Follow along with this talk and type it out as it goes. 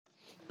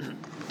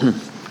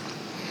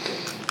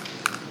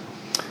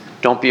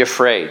Don't be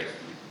afraid.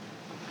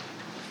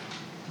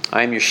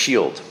 I am your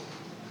shield.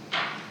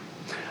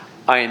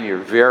 I am your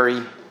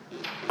very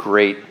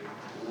great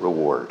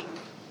reward.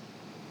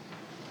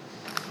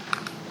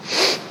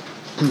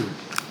 We're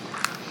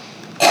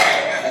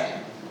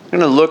going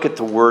to look at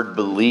the word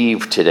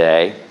believe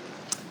today,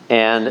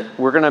 and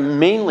we're going to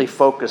mainly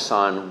focus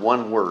on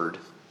one verse,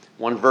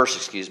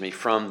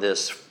 from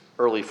this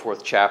early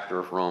 4th chapter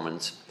of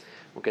Romans.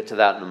 We'll get to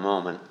that in a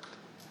moment.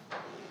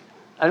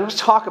 And let's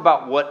talk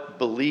about what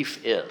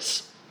belief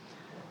is.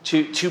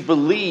 To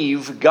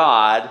believe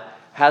God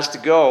has to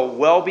go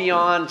well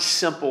beyond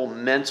simple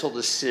mental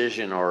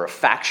decision or a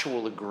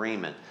factual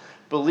agreement.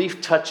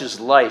 Belief touches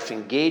life,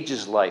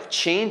 engages life,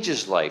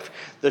 changes life.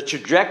 The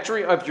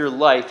trajectory of your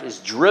life is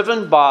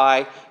driven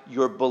by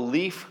your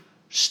belief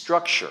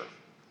structure.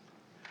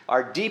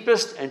 Our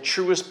deepest and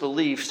truest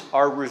beliefs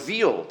are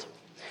revealed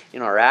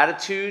in our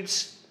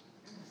attitudes,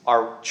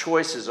 our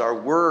choices, our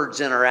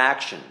words, and our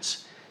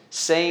actions.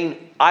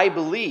 Saying, I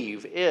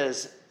believe,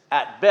 is,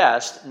 at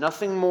best,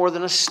 nothing more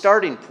than a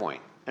starting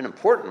point, an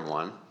important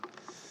one.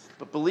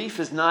 But belief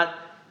that is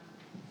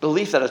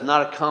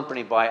not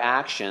accompanied by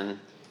action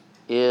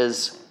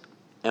is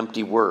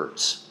empty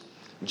words.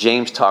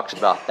 James talks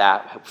about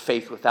that,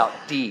 faith without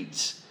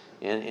deeds,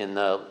 in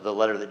the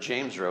letter that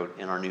James wrote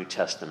in our New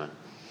Testament.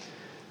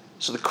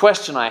 So the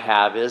question I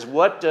have is,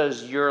 what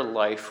does your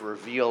life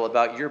reveal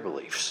about your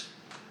beliefs?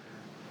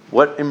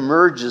 What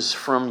emerges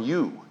from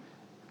you?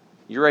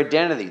 Your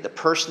identity, the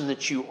person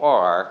that you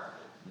are,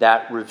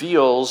 that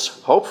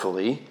reveals,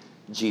 hopefully,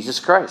 Jesus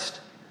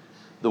Christ.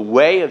 The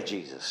way of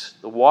Jesus,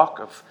 the walk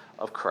of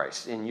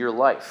Christ in your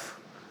life.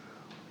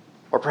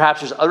 Or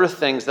perhaps there's other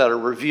things that are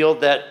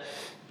revealed that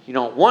you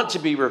don't want to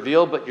be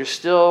revealed, but you're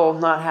still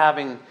not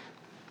having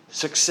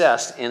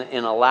success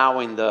in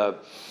allowing the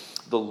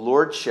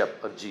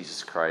lordship of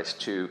Jesus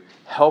Christ to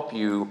help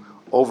you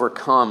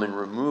overcome and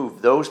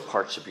remove those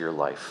parts of your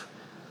life.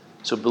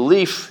 So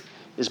belief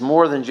is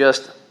more than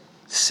just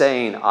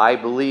saying, I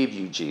believe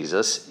you,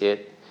 Jesus.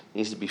 It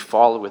needs to be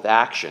followed with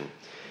action.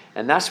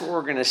 And that's what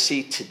we're going to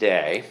see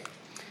today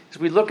as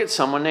we look at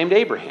someone named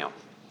Abraham.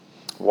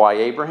 Why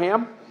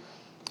Abraham?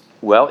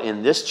 Well,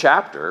 in this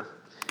chapter,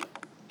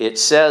 it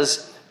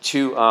says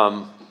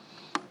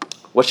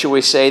what shall we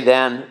say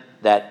then?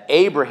 That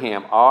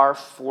Abraham, our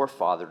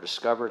forefather,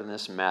 discovered in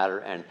this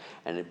matter,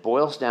 and it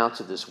boils down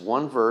to this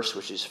one verse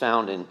which is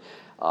found in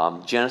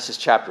Genesis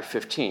chapter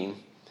 15.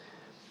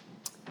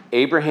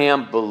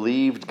 Abraham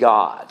believed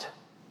God,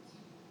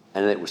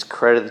 and it was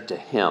credited to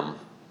him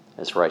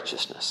as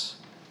righteousness.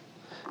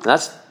 And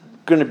that's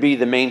going to be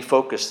the main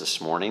focus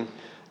this morning.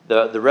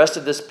 The rest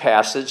of this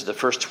passage, the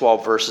first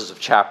 12 verses of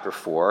chapter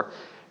 4,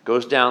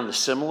 goes down the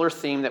similar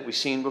theme that we've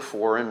seen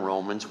before in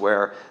Romans,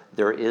 where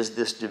there is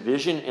this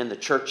division in the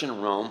church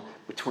in Rome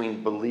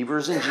between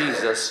believers in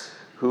Jesus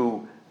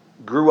who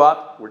grew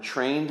up, were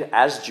trained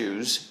as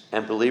Jews,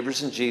 and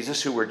believers in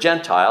Jesus who were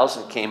Gentiles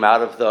and came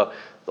out of the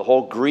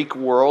whole Greek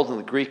world and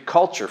the Greek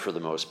culture for the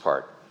most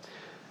part.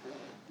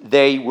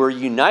 They were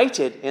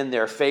united in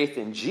their faith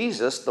in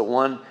Jesus, the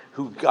one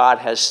who God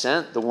has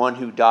sent, the one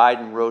who died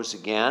and rose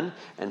again,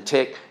 and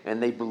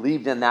they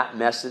believed in that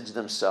message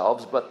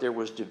themselves, but there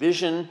was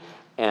division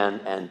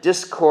and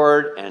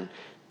discord and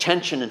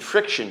tension and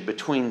friction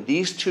between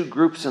these two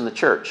groups in the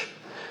church.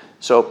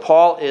 So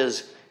Paul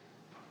is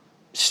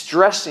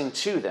stressing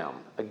to them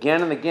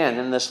again and again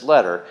in this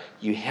letter,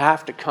 you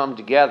have to come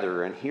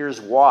together, and here's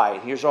why,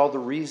 and here's all the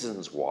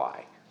reasons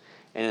why.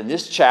 And in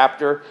this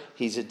chapter,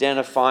 he's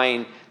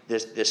identifying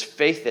this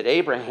faith that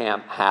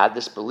Abraham had,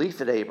 this belief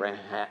that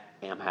Abraham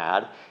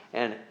had,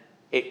 and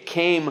it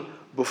came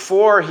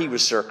before he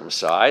was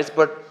circumcised,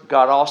 but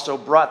God also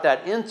brought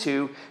that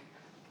into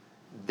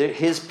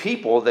his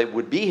people, that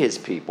would be his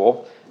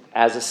people,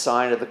 as a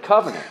sign of the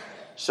covenant.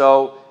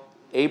 So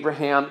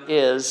Abraham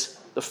is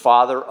the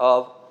father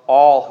of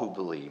all who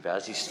believe,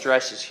 as he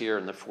stresses here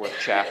in the 4th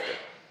chapter.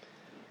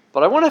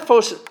 But I want to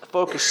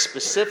focus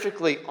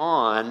specifically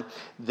on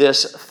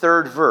this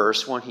 3rd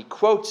verse when he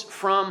quotes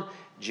from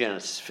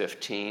Genesis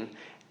 15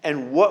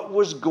 and what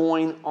was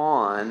going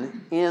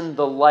on in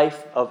the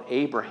life of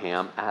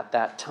Abraham at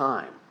that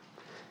time.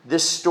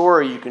 This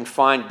story you can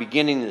find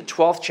beginning in the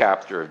 12th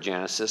chapter of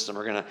Genesis, and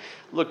we're going to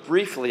look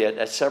briefly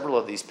at several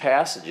of these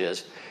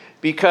passages,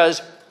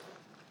 because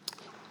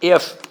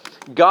if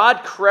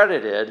God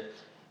credited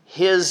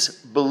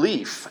his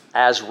belief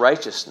as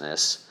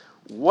righteousness,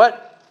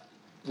 what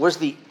was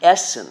the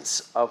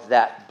essence of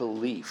that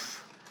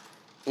belief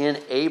in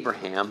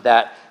Abraham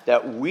that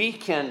we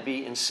can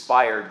be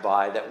inspired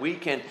by, that we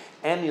can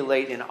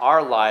emulate in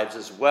our lives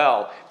as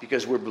well,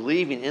 because we're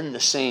believing in the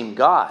same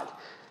God?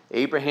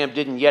 Abraham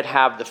didn't yet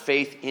have the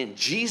faith in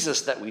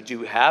Jesus that we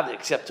do have,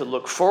 except to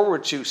look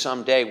forward to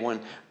someday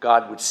when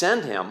God would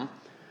send him.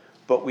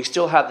 But we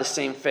still have the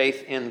same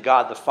faith in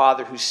God the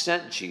Father who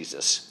sent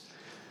Jesus.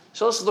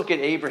 So let's look at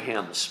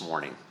Abraham this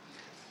morning.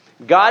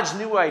 God's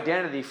new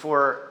identity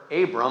for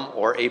Abram,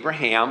 or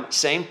Abraham,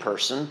 same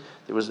person.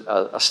 There was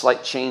a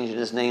slight change in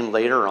his name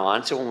later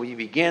on. So when we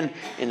begin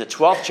in the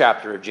 12th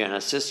chapter of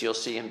Genesis, you'll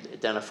see him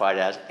identified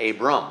as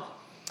Abram.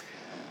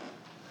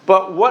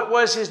 But what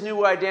was his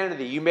new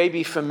identity? You may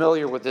be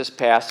familiar with this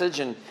passage,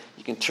 and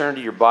you can turn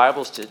to your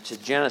Bibles to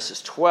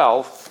Genesis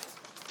 12.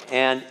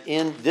 And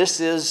this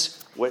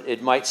is what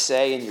it might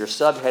say in your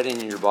subheading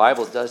in your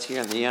Bible. It does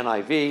here in the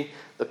NIV,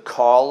 the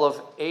call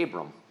of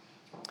Abram.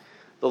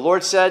 The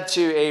Lord said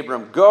to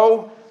Abram,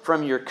 "Go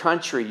from your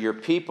country, your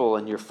people,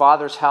 and your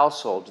father's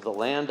household to the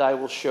land I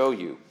will show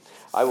you.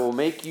 I will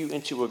make you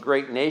into a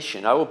great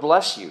nation. I will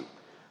bless you.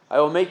 I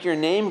will make your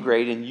name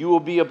great, and you will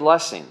be a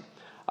blessing.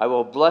 I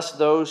will bless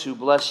those who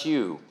bless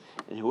you,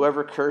 and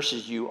whoever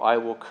curses you I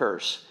will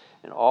curse.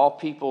 And all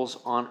peoples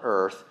on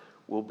earth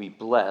will be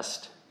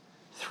blessed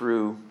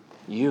through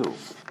you."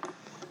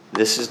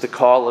 This is the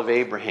call of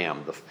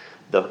Abraham,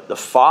 the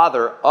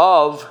father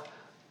of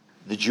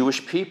the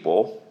Jewish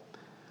people,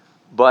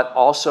 but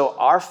also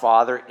our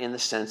father in the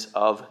sense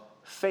of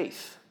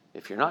faith.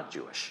 If you're not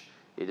Jewish,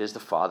 it is the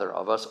father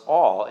of us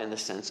all in the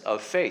sense of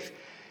faith.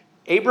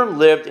 Abram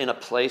lived in a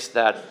place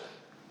that,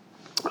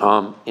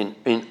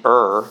 in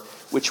Ur,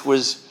 which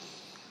was,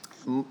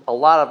 a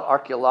lot of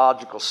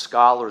archaeological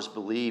scholars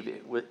believe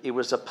it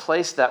was a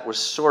place that was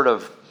sort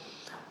of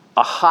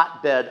a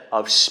hotbed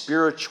of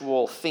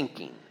spiritual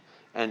thinking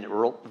and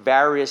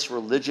various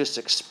religious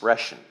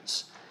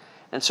expressions.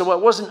 And so it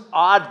wasn't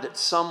odd that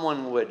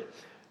someone would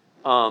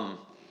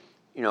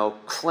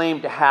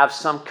claim to have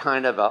some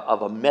kind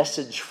of a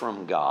message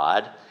from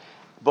God.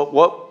 But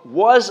what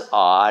was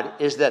odd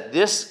is that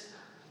this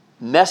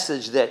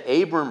message that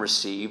Abram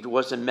received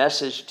was a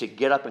message to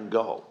get up and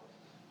go,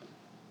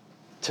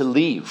 to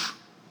leave.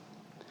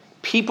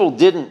 People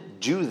didn't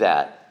do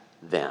that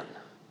then.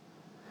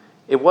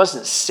 It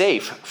wasn't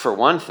safe, for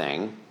one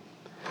thing,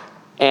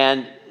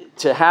 and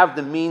to have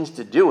the means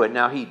to do it.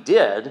 Now, he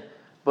did,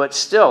 but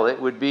still, it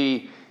would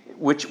be,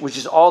 which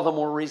is all the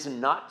more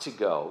reason not to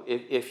go.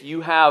 If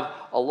you have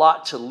a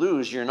lot to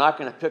lose, you're not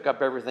going to pick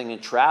up everything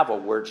and travel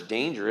where it's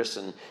dangerous,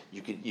 and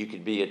you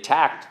could be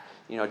attacked,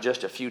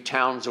 just a few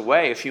towns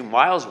away, a few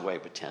miles away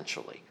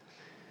potentially.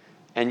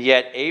 And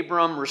yet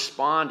Abram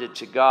responded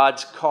to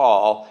God's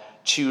call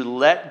to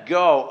let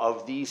go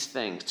of these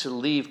things, to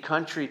leave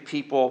country,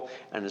 people,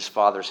 and his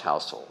father's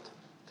household.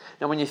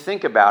 Now, when you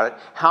think about it,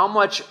 how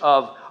much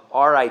of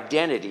our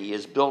identity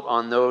is built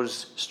on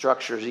those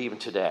structures even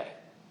today?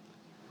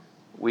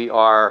 We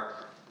are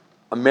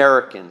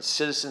Americans,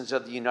 citizens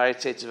of the United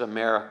States of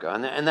America,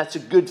 and that's a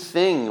good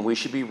thing. We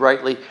should be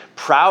rightly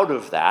proud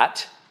of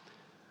that.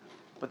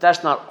 But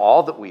that's not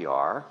all that we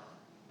are.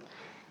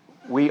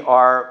 We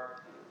are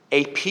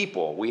a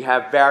people. We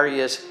have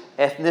various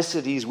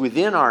ethnicities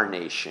within our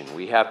nation.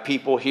 We have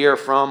people here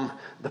from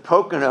the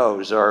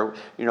Poconos or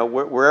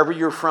wherever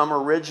you're from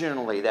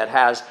originally that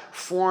has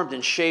formed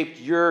and shaped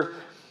your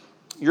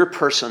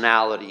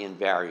personality in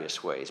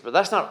various ways. But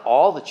that's not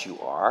all that you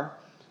are.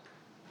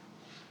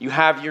 You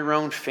have your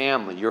own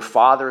family, your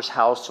father's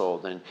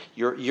household, and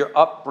your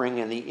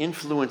upbringing and the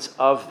influence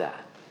of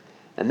that.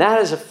 And that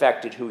has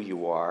affected who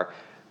you are.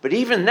 But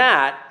even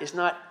that is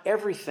not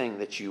everything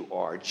that you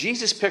are.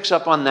 Jesus picks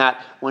up on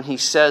that when he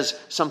says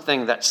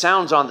something that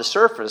sounds on the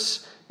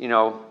surface,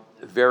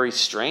 very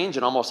strange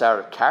and almost out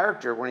of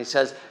character, when he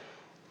says,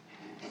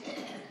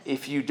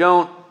 if you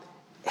don't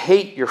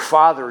hate your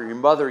father or your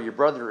mother or your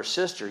brother or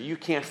sister, you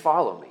can't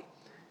follow me.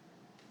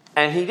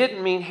 And he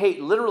didn't mean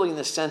hate literally in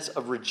the sense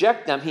of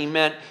reject them. He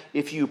meant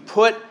if you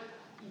put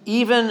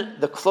even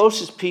the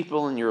closest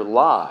people in your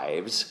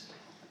lives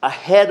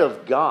ahead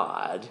of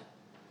God,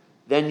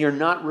 then you're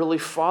not really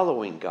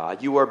following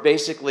God. You are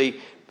basically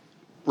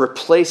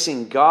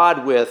replacing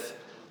God with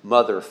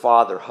mother,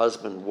 father,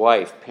 husband,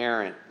 wife,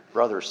 parent,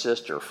 brother,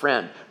 sister,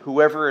 friend,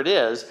 whoever it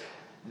is.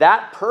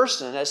 That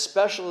person, as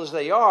special as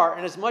they are,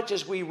 and as much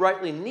as we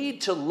rightly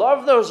need to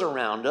love those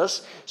around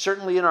us,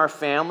 certainly in our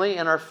family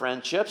and our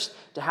friendships,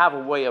 to have a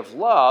way of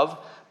love,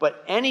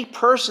 but any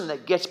person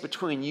that gets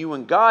between you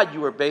and God,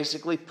 you are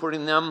basically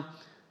putting them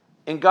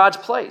in God's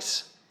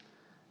place.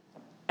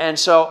 And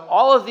so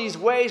all of these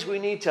ways we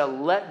need to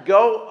let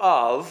go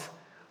of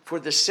for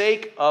the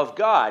sake of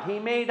God. He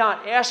may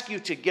not ask you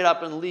to get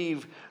up and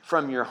leave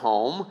from your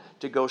home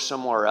to go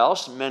somewhere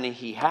else. Many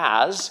he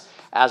has.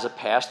 As a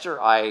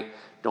pastor, I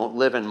don't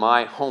live in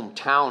my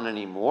hometown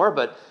anymore,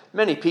 but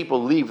many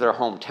people leave their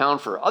hometown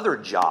for other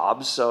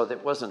jobs, so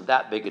that wasn't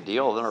that big a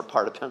deal. They're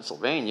part of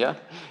Pennsylvania.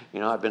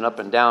 I've been up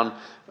and down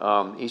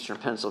eastern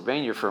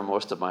Pennsylvania for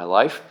most of my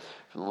life,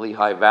 from the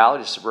Lehigh Valley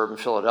to suburban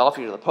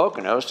Philadelphia to the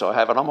Poconos, so I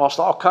have it almost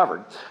all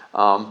covered.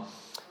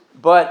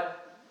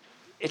 But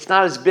it's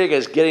not as big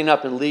as getting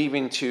up and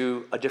leaving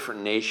to a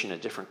different nation, a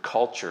different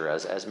culture,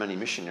 as many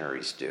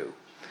missionaries do.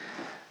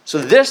 So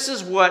this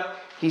is what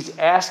he's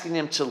asking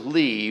him to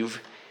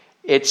leave.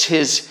 It's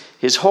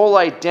his whole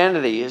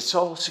identity, his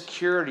whole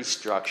security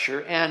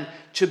structure, and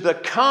to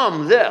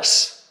become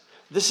this.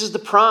 This is the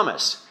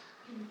promise.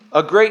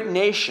 A great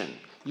nation.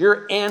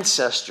 Your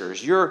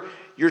ancestors, your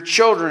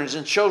children's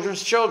and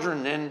children's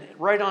children, and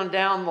right on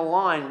down the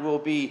line will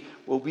be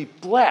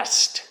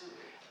blessed.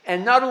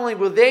 And not only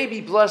will they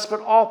be blessed, but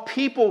all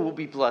people will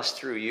be blessed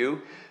through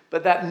you.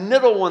 But that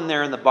middle one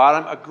there in the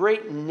bottom, a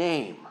great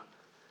name.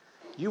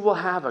 You will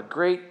have a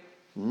great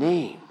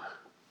name.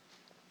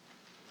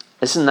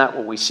 Isn't that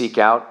what we seek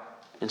out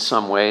in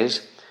some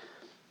ways?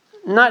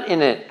 Not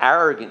in an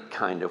arrogant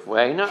kind of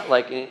way, not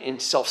like in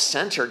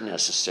self-centered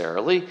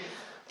necessarily,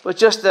 but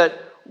just that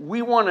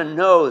we want to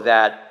know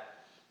that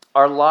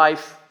our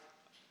life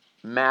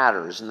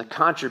matters and the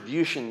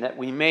contribution that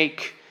we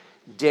make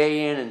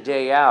day in and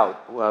day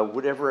out,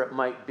 whatever it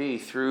might be,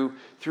 through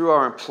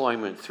our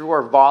employment, through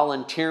our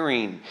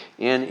volunteering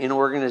in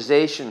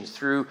organizations,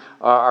 through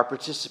our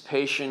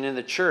participation in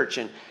the church,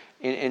 and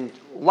in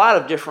a lot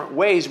of different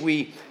ways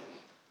we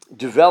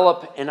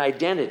develop an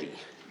identity,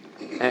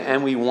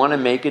 and we want to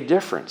make a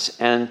difference.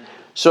 And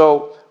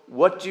so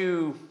what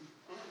do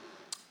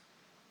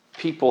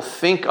people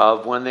think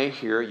of when they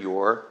hear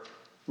your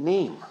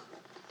name?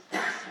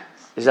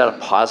 Is that a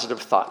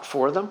positive thought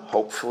for them?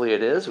 Hopefully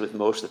it is with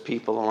most of the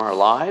people in our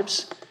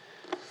lives.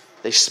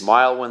 They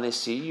smile when they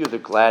see you. They're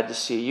glad to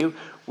see you.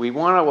 We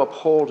want to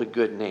uphold a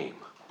good name.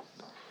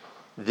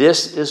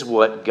 This is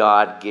what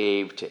God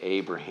gave to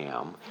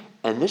Abraham,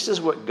 and this is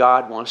what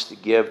God wants to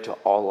give to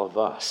all of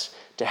us,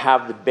 to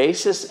have the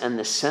basis and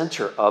the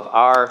center of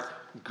our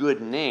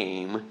good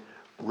name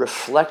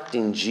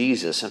reflecting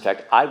Jesus. In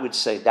fact, I would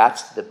say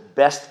that's the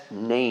best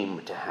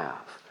name to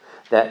have,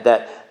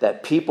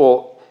 that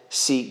people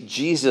see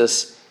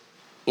Jesus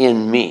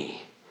in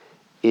me.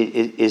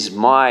 It is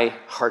my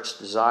heart's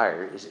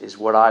desire, is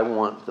what I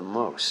want the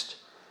most.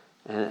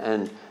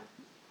 And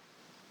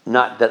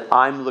not that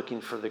I'm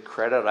looking for the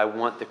credit. I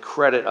want the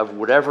credit of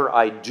whatever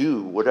I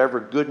do, whatever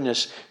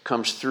goodness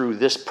comes through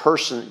this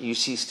person that you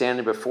see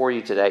standing before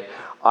you today.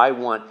 I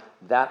want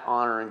that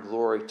honor and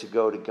glory to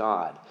go to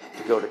God,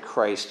 to go to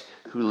Christ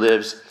who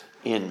lives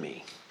in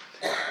me.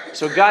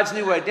 So God's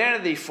new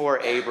identity for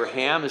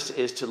Abraham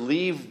is to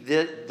leave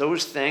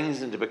those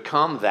things and to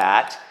become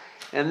that.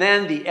 And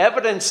then the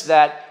evidence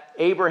that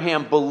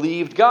Abraham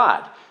believed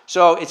God.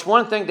 So it's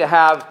one thing to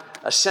have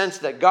a sense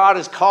that God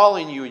is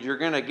calling you. You're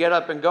going to get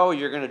up and go.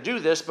 You're going to do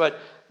this. But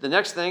the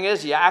next thing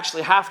is you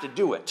actually have to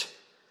do it.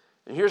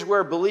 And here's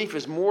where belief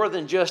is more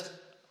than just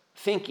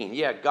thinking.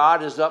 Yeah,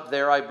 God is up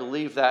there. I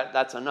believe that.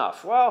 That's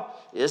enough. Well,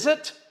 is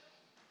it?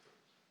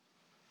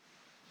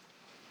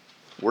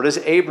 What does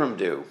Abram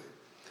do?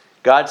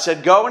 God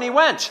said, go, and he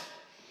went.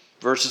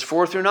 Verses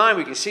 4 through 9,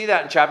 we can see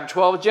that in chapter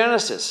 12 of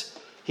Genesis.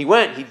 He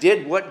went. He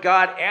did what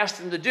God asked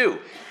him to do.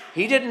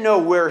 He didn't know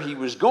where he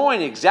was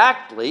going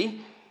exactly.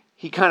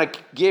 He kind of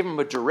gave him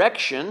a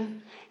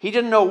direction. He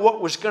didn't know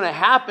what was going to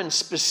happen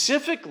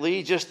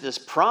specifically, just this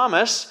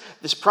promise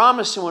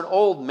to an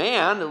old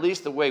man, at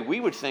least the way we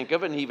would think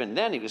of it, and even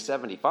then he was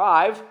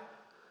 75,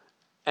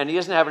 and he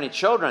doesn't have any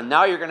children.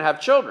 Now you're going to have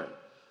children.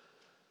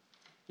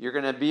 You're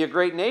going to be a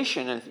great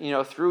nation,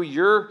 and through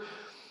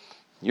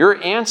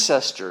your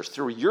ancestors,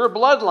 through your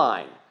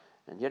bloodline.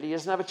 And yet he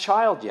doesn't have a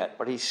child yet,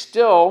 but he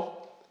still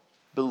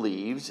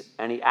believes,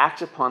 and he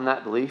acts upon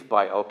that belief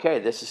by, okay,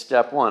 this is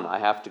step one. I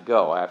have to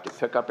go. I have to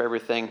pick up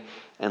everything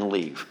and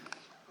leave.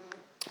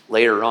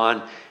 Later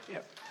on,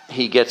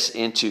 he gets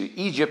into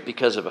Egypt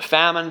because of a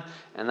famine,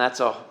 and that's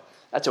a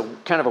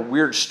kind of a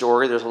weird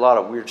story. There's a lot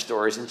of weird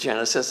stories in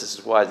Genesis. This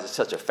is why it's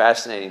such a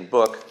fascinating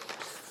book.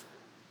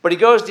 But he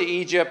goes to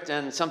Egypt,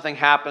 and something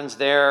happens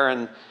there,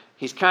 and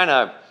he's kind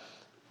of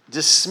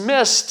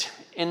dismissed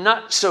in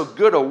not so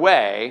good a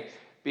way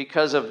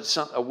because of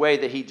a way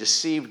that he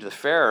deceived the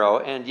Pharaoh,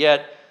 and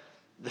yet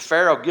the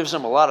Pharaoh gives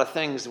him a lot of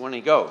things when he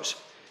goes.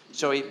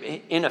 So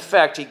in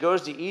effect, he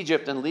goes to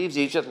Egypt and leaves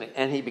Egypt,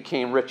 and he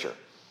became richer.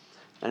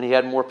 And he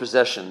had more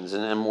possessions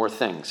and more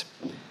things.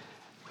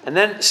 And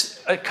then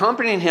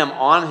accompanying him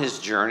on his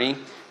journey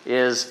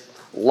is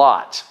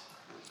Lot.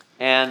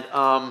 And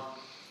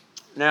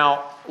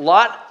now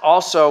Lot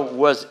also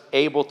was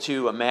able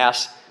to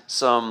amass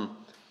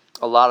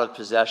a lot of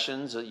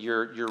possessions.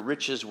 Your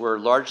riches were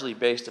largely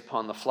based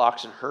upon the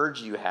flocks and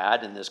herds you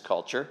had in this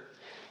culture.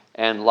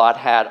 And Lot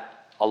had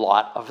a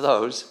lot of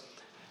those.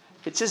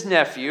 It's his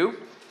nephew.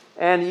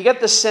 And you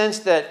get the sense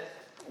that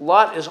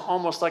Lot is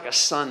almost like a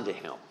son to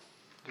him.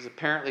 Because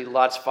apparently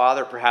Lot's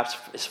father, perhaps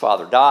his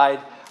father died,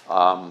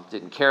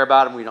 didn't care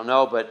about him, we don't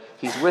know, but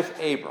he's with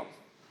Abram.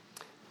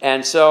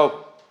 And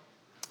so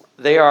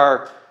they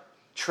are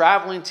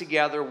traveling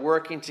together,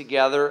 working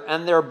together,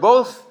 and they're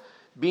both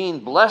being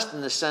blessed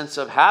in the sense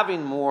of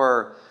having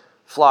more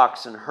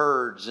flocks and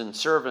herds and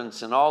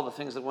servants and all the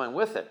things that went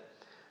with it.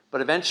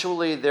 But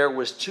eventually there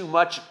was too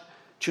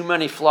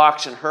many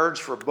flocks and herds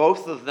for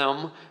both of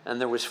them, and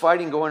there was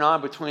fighting going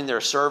on between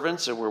their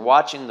servants who were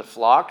watching the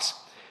flocks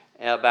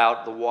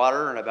about the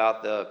water and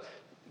about the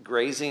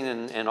grazing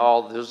and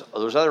all those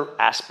other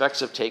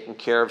aspects of taking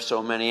care of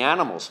so many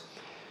animals.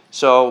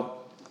 So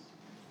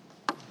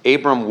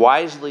Abram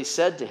wisely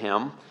said to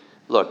him,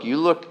 look, you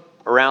look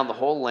around the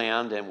whole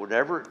land, and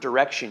whatever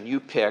direction you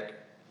pick,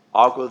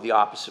 I'll go the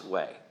opposite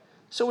way,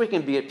 so we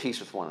can be at peace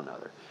with one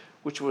another,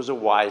 which was a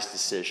wise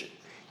decision.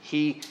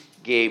 He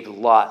gave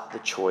Lot the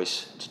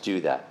choice to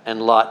do that,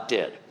 and Lot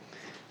did.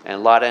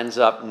 And Lot ends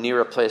up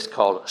near a place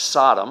called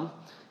Sodom,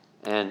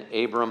 and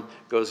Abram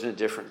goes in a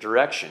different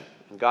direction.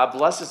 And God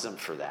blesses him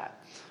for that.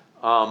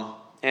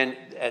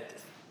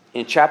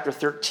 In chapter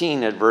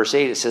 13 at verse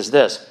 8, it says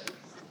this: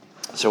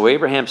 "So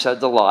Abraham said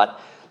to Lot,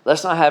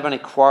 'Let's not have any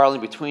quarreling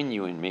between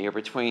you and me, or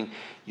between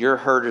your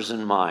herders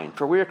and mine,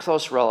 for we are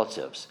close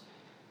relatives.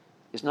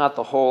 Is not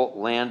the whole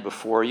land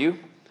before you?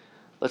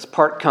 Let's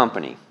part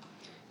company.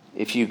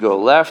 If you go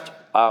left,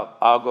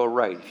 I'll go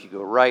right. If you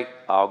go right,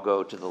 I'll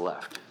go to the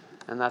left.'"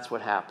 And that's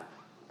what happened.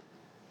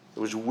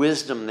 There was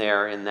wisdom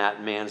there in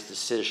that man's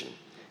decision,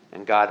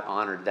 and God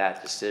honored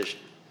that decision.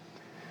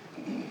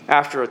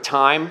 After a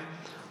time,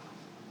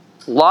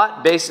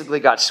 Lot basically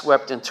got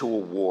swept into a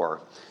war.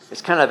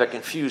 It's kind of a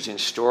confusing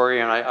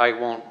story, and I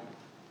won't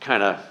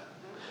kind of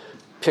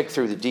pick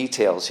through the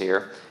details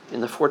here. In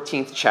the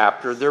 14th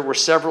chapter, there were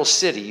several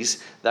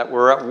cities that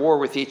were at war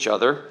with each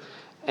other,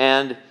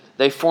 and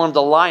they formed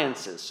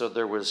alliances. So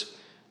there was,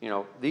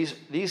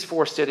 these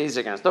 4 cities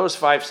against those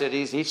 5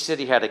 cities. Each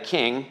city had a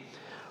king.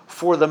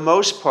 For the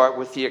most part,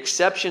 with the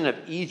exception of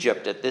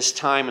Egypt at this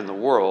time in the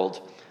world,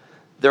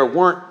 there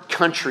weren't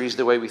countries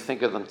the way we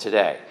think of them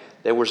today.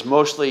 There was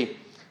mostly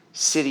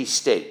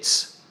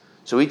city-states.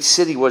 So each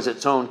city was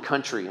its own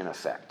country, in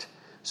effect.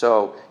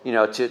 So,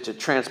 to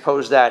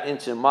transpose that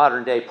into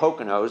modern-day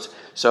Poconos,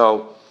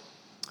 so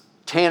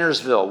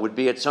Tannersville would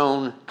be its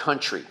own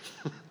country.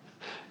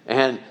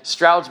 And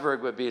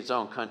Stroudsburg would be its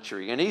own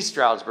country. And East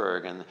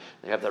Stroudsburg, and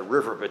they have the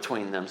river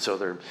between them, so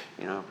they're,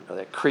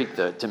 that creek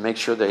to make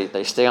sure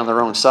they stay on their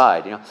own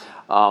side,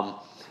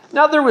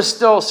 Now, there was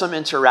still some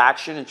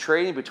interaction and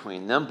trading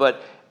between them,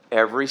 but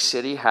every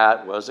city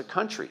was a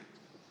country.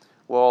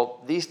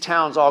 Well, these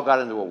towns all got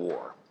into a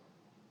war.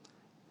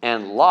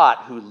 And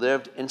Lot, who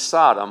lived in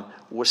Sodom,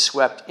 was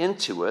swept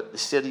into it. The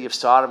city of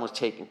Sodom was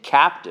taken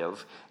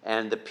captive,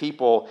 and the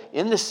people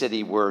in the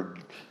city were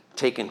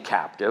taken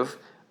captive.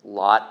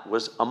 Lot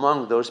was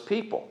among those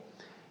people.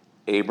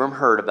 Abram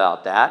heard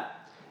about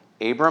that.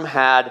 Abram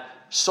had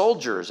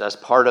soldiers as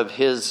part of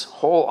his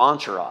whole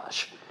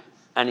entourage,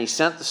 and he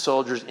sent the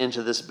soldiers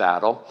into this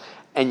battle.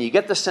 And you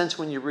get the sense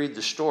when you read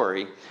the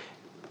story,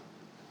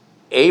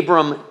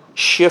 Abram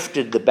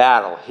shifted the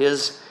battle.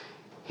 His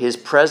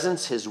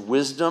presence, his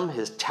wisdom,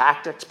 his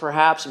tactics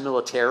perhaps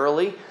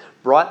militarily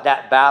brought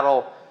that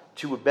battle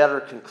to a better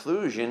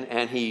conclusion,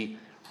 and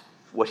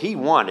what he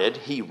wanted,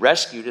 he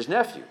rescued his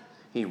nephew.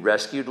 He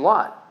rescued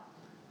Lot.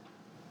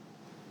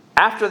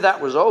 After that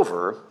was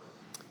over,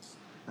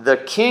 the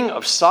king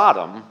of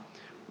Sodom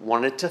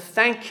wanted to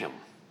thank him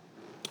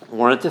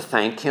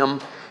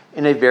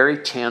in a very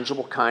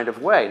tangible kind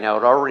of way. Now,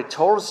 it already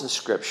told us in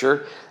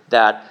Scripture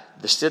that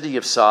the city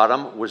of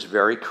Sodom was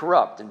very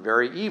corrupt and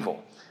very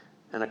evil.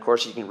 And, of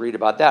course, you can read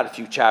about that a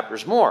few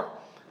chapters more.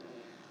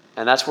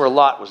 And that's where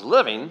Lot was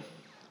living,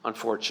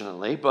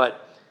 unfortunately.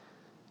 But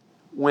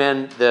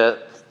when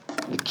the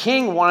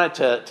king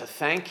wanted to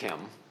thank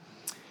him,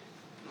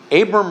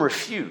 Abram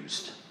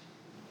refused.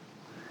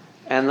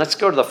 And let's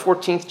go to the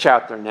 14th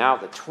chapter now,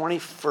 the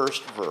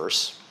 21st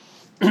verse.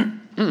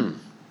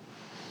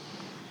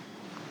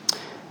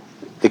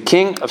 The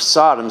king of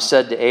Sodom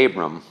said to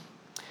Abram,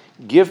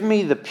 "Give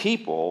me the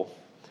people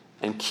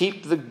and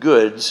keep the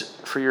goods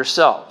for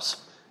yourselves."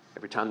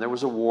 Every time there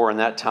was a war in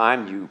that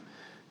time,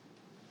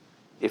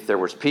 if there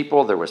was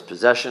people, there was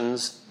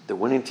possessions. The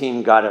winning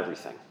team got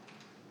everything,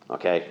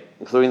 okay,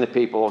 including the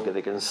people. Okay,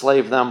 they could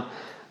enslave them.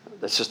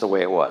 That's just the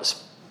way it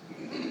was.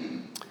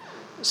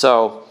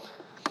 So,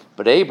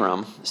 but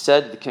Abram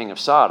said to the king of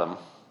Sodom,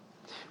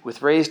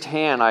 "With raised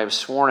hand I have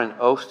sworn an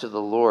oath to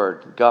the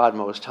Lord, God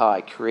Most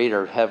High,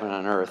 creator of heaven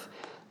and earth,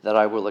 that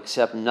I will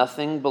accept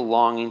nothing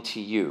belonging to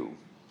you,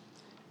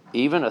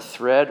 even a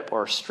thread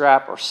or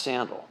strap or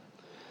sandal,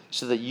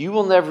 so that you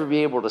will never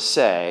be able to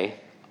say,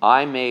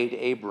 'I made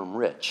Abram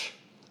rich.'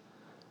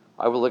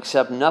 I will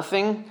accept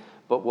nothing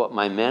but what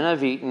my men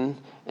have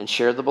eaten, and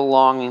share the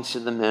belongings to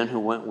the men who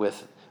went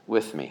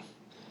with me,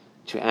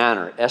 to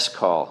Aner,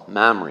 Eshcol,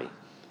 Mamre.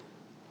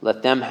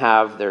 Let them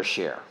have their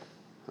share."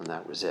 And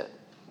that was it.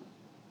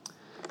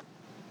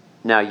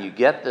 Now you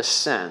get the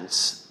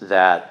sense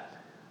that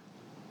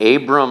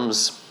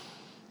Abram's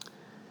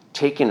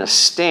taking a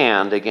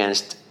stand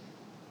against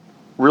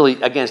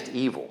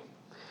evil.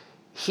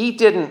 He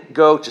didn't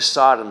go to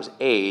Sodom's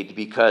aid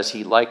because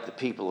he liked the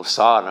people of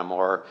Sodom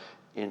or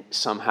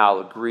somehow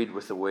agreed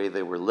with the way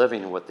they were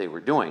living and what they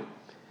were doing.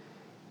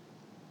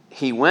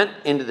 He went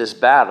into this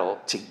battle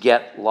to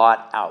get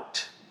Lot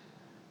out.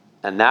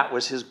 And that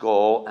was his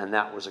goal, and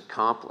that was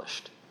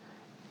accomplished.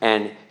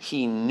 And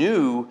he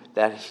knew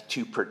that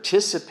to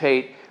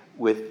participate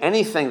with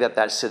anything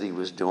that city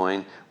was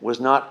doing was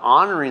not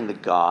honoring the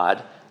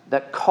God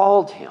that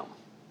called him.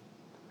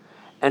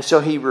 And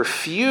so he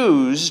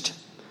refused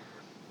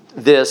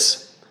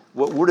this,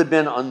 what would have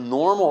been a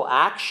normal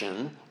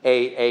action,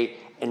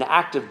 an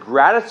act of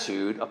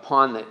gratitude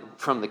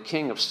from the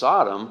king of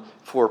Sodom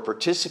for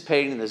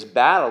participating in this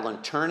battle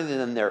and turning it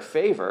in their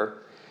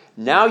favor.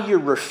 Now you're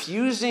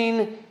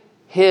refusing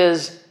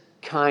his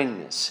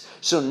kindness.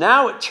 So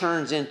now it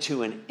turns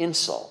into an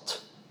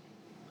insult.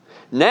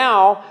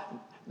 Now,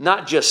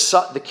 not just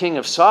the king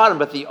of Sodom,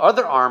 but the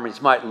other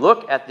armies might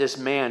look at this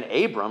man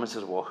Abram and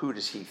says, well, who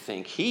does he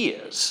think he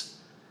is?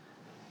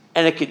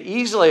 And it could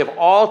easily have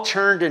all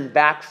turned and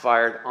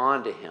backfired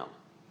onto him.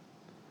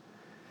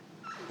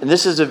 And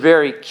this is a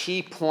very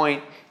key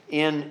point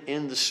in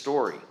the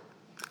story.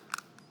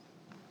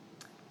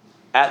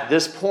 At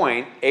this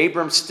point,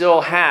 Abram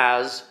still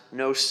has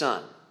no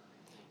son.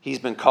 He's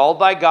been called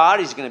by God.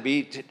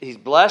 He's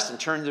blessed and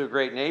turned into a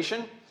great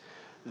nation.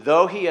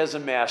 Though he has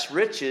amassed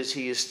riches,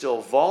 he is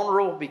still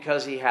vulnerable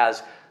because he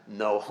has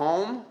no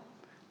home,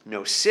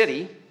 no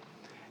city,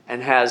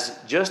 and has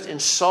just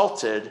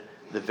insulted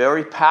the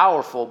very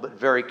powerful but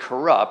very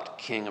corrupt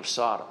king of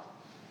Sodom.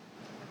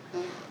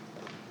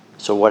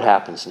 So what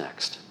happens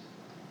next?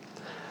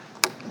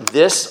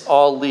 This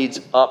all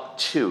leads up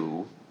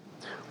to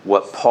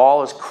what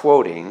Paul is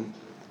quoting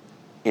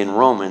in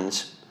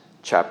Romans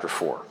chapter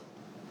 4.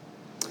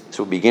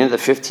 So we begin at the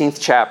 15th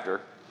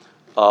chapter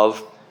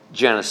of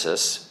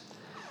Genesis.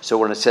 So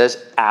when it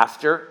says,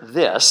 after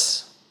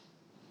this,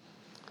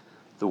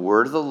 the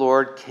word of the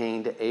Lord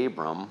came to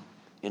Abram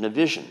in a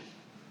vision.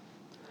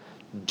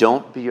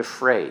 Don't be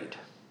afraid,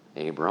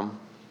 Abram.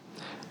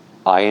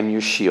 I am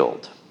your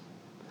shield.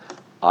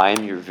 I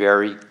am your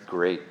very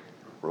great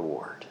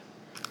reward.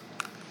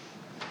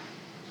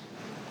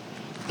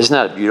 Isn't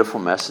that a beautiful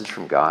message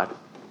from God?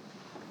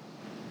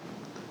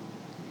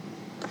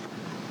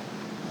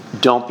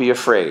 Don't be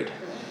afraid.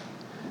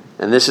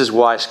 And this is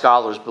why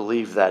scholars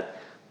believe that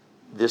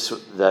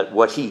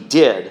what he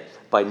did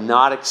by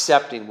not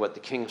accepting what the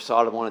king of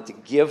Sodom wanted to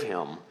give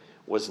him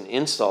was an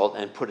insult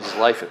and put his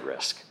life at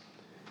risk.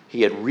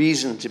 He had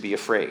reason to be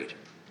afraid.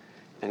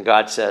 And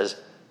God says,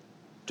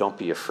 don't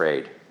be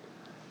afraid.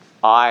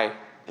 I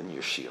am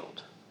your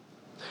shield.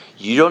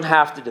 You don't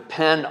have to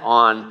depend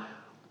on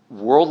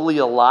worldly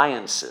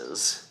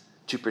alliances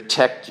to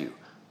protect you.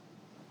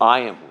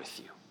 I am with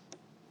you.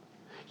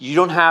 You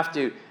don't have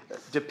to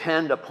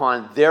depend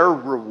upon their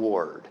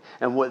reward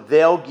and what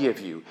they'll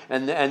give you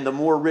and the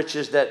more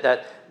riches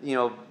that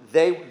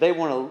they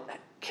want to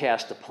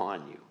cast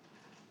upon you.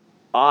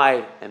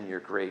 I am your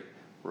great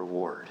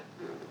reward.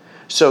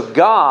 So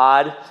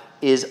God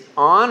is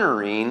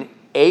honoring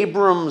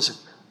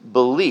Abram's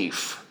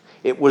belief.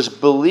 It was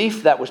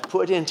belief that was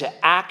put into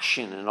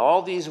action in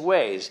all these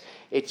ways.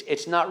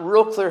 It's not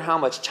real clear how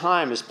much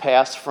time has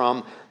passed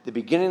from the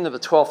beginning of the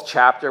 12th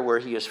chapter where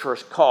he is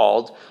first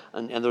called,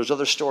 and there's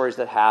other stories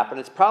that happen.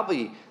 It's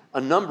probably a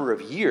number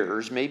of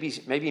years,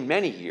 maybe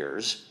many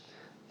years,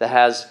 that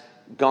has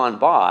gone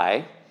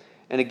by.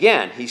 And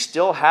again, he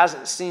still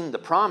hasn't seen the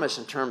promise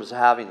in terms of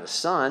having a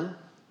son.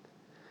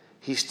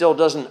 He still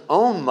doesn't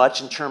own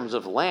much in terms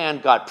of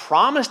land. God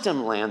promised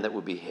him land that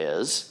would be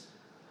his,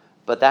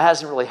 but that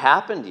hasn't really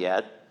happened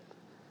yet.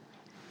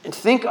 And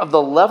think of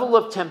the level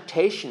of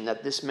temptation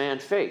that this man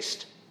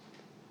faced.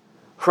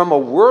 From a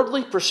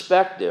worldly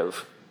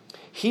perspective,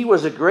 he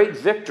was a great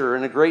victor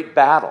in a great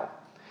battle.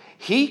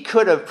 He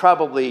could have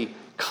probably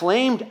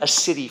claimed a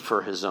city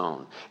for his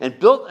own and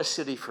built a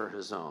city for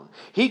his own.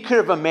 He could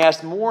have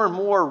amassed more and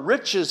more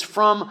riches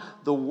from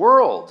the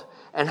world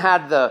and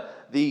had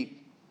the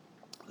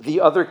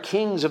other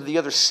kings of the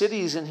other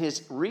cities in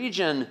his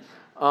region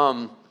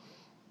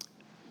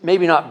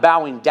maybe not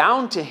bowing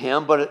down to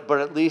him, but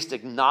at least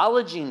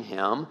acknowledging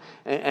him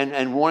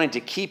and wanting to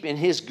keep in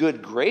his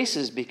good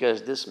graces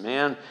because this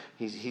man,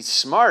 he's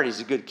smart, he's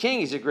a good king,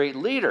 he's a great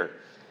leader.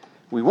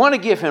 We want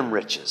to give him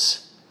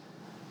riches.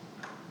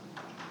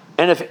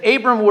 And if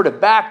Abram would have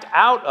backed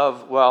out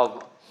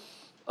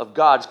of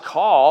God's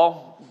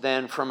call,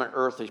 then from an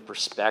earthly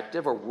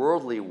perspective or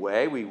worldly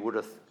way,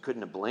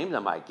 couldn't have blamed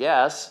him, I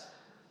guess.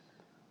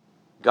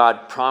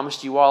 God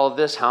promised you all of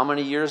this how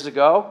many years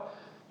ago?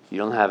 You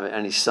don't have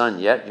any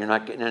son yet. You're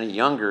not getting any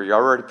younger. You're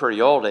already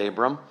pretty old,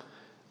 Abram.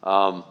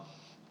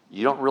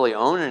 You don't really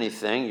own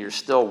anything. You're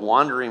still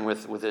wandering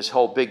with this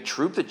whole big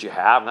troop that you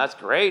have, and that's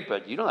great,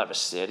 but you don't have a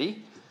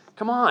city.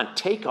 Come on,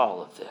 take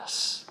all of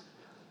this.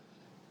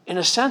 In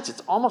a sense,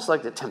 it's almost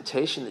like the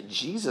temptation that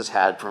Jesus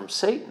had from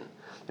Satan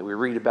that we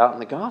read about in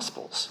the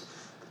Gospels.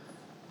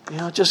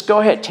 Just go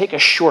ahead, take a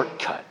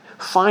shortcut.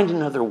 Find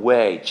another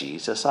way,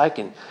 Jesus.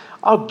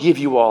 I'll give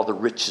you all the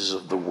riches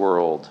of the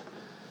world.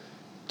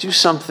 Do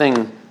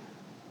something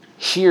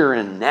here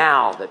and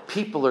now that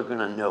people are going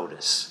to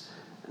notice.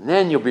 And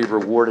then you'll be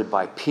rewarded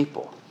by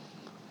people.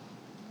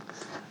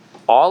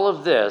 All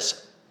of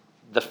this,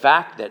 the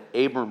fact that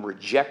Abram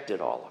rejected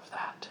all of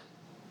that,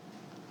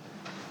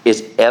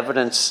 is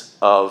evidence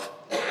of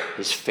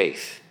his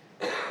faith,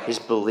 his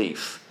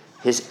belief,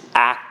 his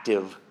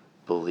active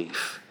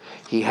belief.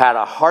 He had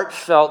a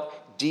heartfelt,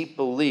 deep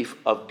belief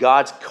of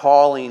God's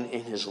calling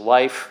in his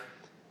life,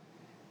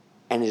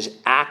 and his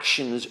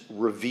actions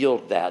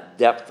revealed that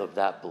depth of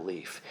that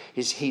belief.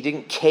 He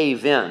didn't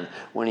cave in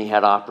when he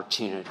had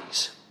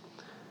opportunities.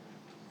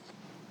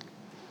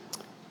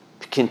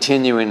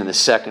 Continuing in the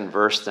second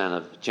verse then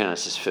of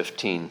Genesis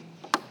 15.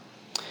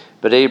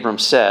 But Abram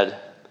said,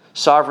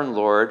 Sovereign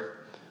Lord,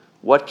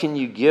 what can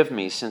you give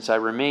me since I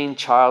remain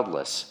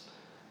childless?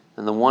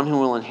 and the one who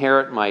will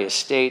inherit my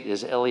estate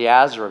is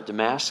Eliezer of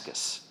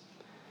Damascus."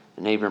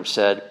 And Abram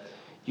said,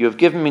 "You have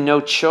given me no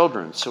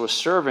children, so a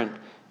servant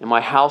in my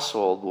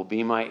household will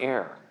be my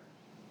heir."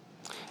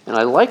 And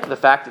I like the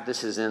fact that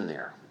this is in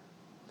there.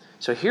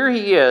 So here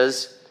he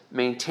is,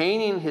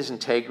 maintaining his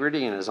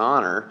integrity and his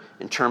honor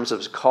in terms of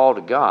his call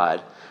to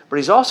God, but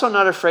he's also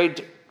not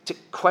afraid to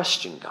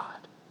question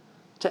God,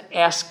 to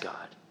ask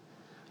God,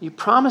 "You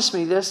promised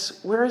me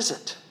this, where is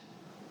it?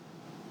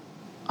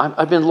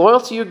 I've been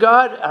loyal to you,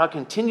 God, and I'll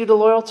continue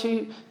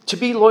to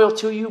be loyal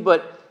to you,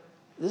 but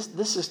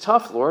this is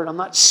tough, Lord. I'm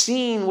not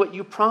seeing what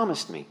you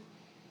promised me."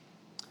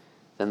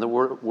 Then the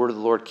word of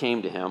the Lord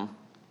came to him.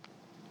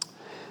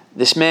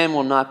 "This man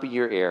will not be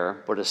your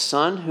heir, but a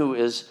son who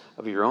is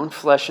of your own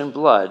flesh and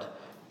blood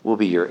will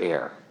be your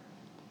heir."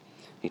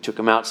 He took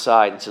him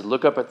outside and said,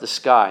 "Look up at the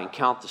sky and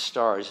count the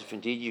stars, if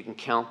indeed you can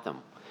count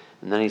them."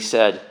 And then he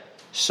said,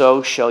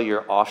 "So shall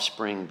your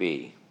offspring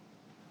be."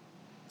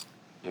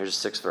 Here's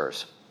the 6th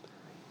verse.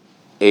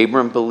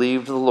 Abram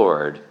believed the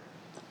Lord,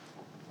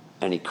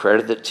 and he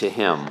credited it to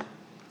him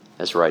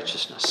as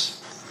righteousness.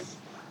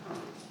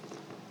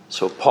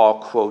 So Paul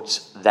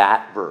quotes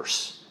that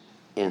verse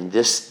in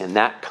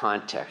that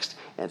context,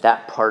 and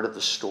that part of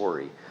the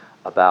story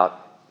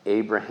about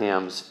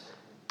Abraham's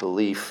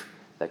belief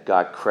that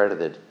God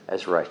credited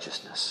as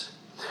righteousness.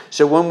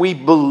 So when we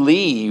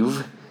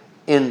believe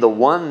in the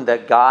one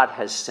that God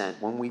has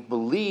sent, when we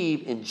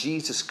believe in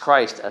Jesus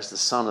Christ as the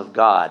Son of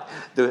God,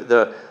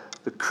 the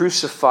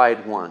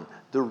crucified one,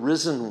 the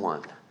risen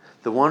one,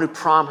 the one who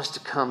promised to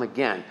come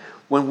again,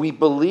 when we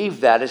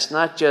believe that, it's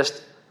not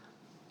just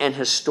an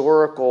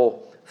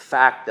historical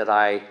fact that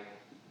I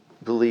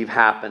believe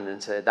happened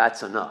and say,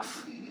 that's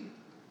enough.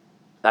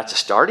 That's a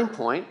starting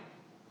point.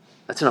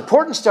 That's an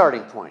important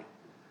starting point.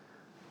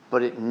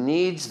 But it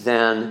needs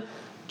then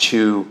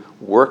to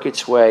work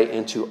its way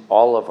into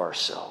all of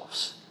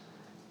ourselves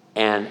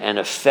and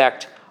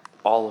affect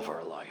all of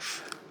our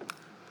life.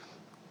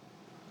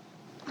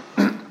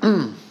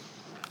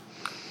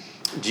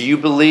 Do you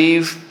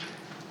believe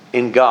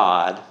in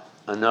God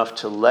enough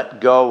to let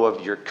go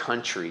of your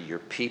country, your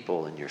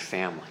people, and your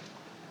family?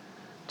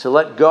 To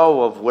let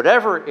go of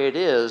whatever it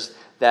is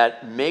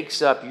that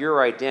makes up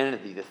your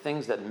identity, the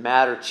things that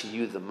matter to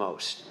you the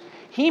most.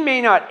 He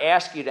may not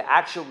ask you to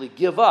actually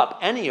give up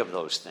any of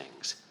those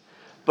things,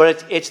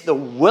 but it's the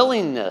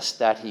willingness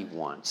that he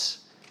wants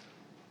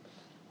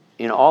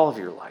in all of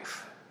your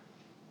life.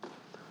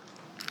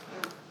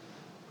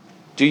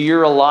 Do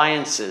your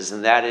alliances,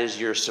 and that is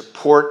your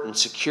support and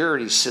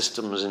security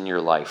systems in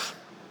your life,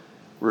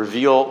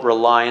 reveal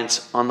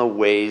reliance on the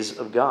ways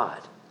of God?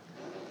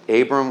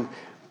 Abram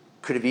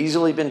could have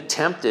easily been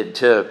tempted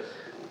to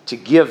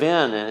give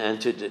in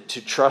and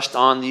to trust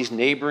on these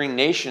neighboring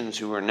nations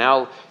who are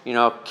now,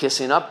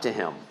 kissing up to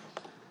him.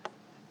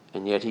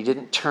 And yet he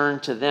didn't turn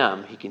to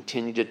them. He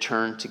continued to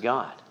turn to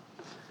God.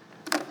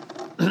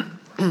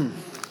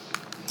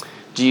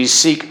 Do you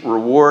seek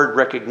reward,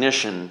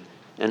 recognition,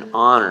 and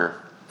honor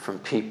from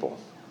people?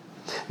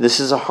 This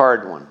is a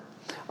hard one.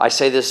 I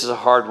say this is a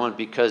hard one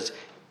because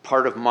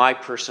part of my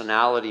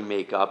personality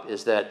makeup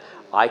is that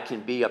I can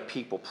be a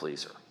people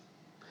pleaser.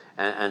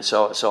 And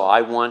so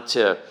I want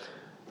to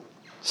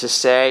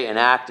say and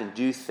act and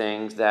do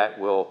things that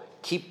will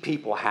keep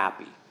people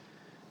happy.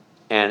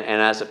 And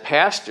as a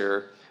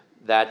pastor,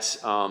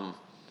 that's not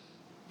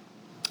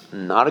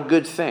a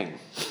good thing.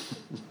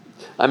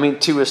 I mean,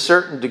 to a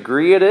certain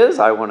degree it is.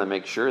 I want to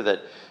make sure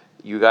that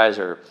you guys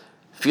are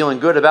feeling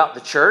good about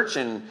the church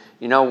and,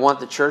 want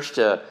the church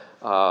to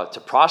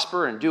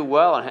prosper and do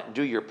well and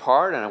do your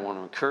part. And I want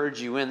to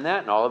encourage you in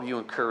that. And all of you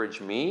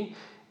encourage me,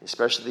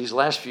 especially these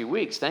last few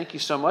weeks. Thank you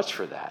so much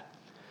for that.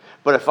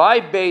 But if I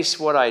base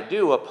what I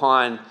do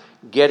upon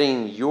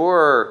getting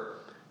your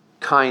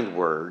kind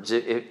words,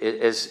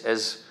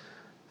 as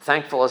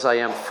thankful as I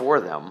am for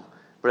them,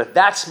 but if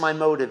that's my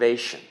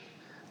motivation,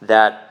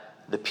 that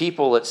the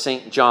people at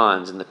St.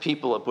 John's and the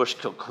people at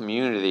Bushkill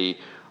Community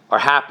are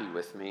happy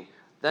with me,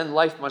 then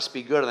life must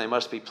be good and they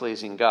must be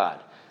pleasing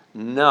God.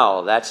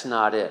 No, that's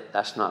not it.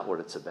 That's not what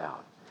it's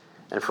about.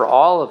 And for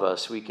all of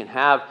us, we can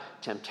have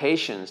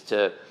temptations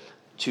to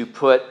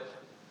put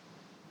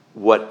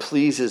what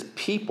pleases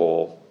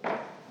people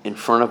in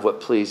front of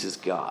what pleases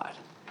God.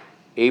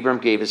 Abram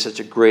gave us such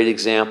a great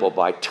example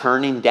by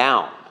turning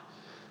down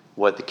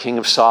what the king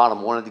of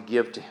Sodom wanted to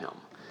give to him.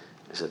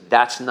 He said,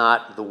 that's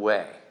not the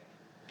way.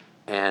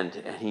 And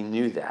he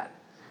knew that.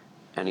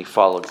 And he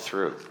followed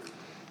through.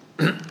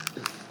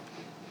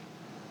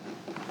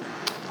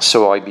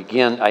 So I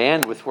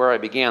end with where I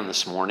began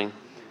this morning.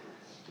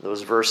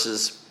 Those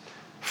verses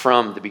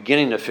from the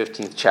beginning of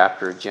 15th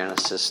chapter of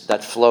Genesis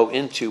that flow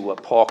into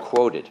what Paul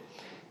quoted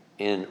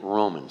in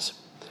Romans.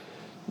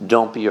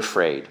 Don't be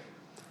afraid.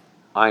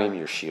 I am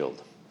your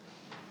shield.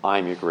 I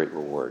am your great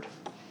reward.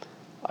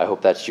 I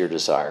hope that's your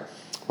desire.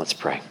 Let's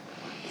pray.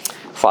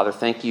 Father,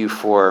 thank you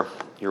for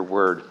your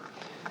word.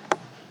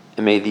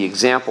 And may the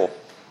example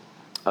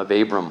of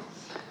Abram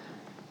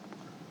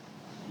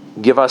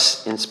give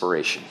us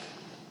inspiration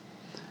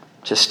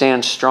to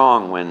stand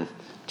strong when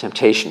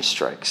temptation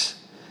strikes,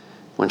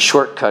 when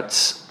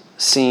shortcuts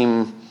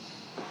seem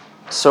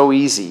so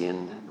easy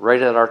and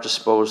right at our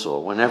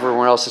disposal, when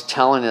everyone else is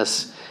telling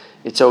us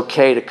it's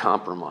okay to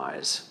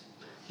compromise.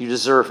 You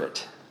deserve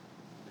it.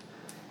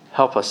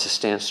 Help us to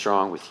stand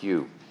strong with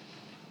you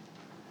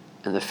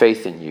and the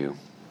faith in you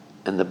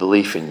and the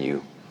belief in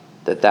you,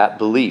 that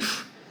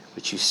belief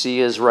which you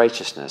see as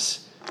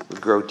righteousness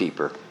would grow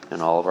deeper in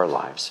all of our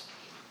lives.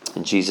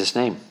 In Jesus'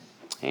 name,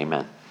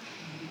 amen.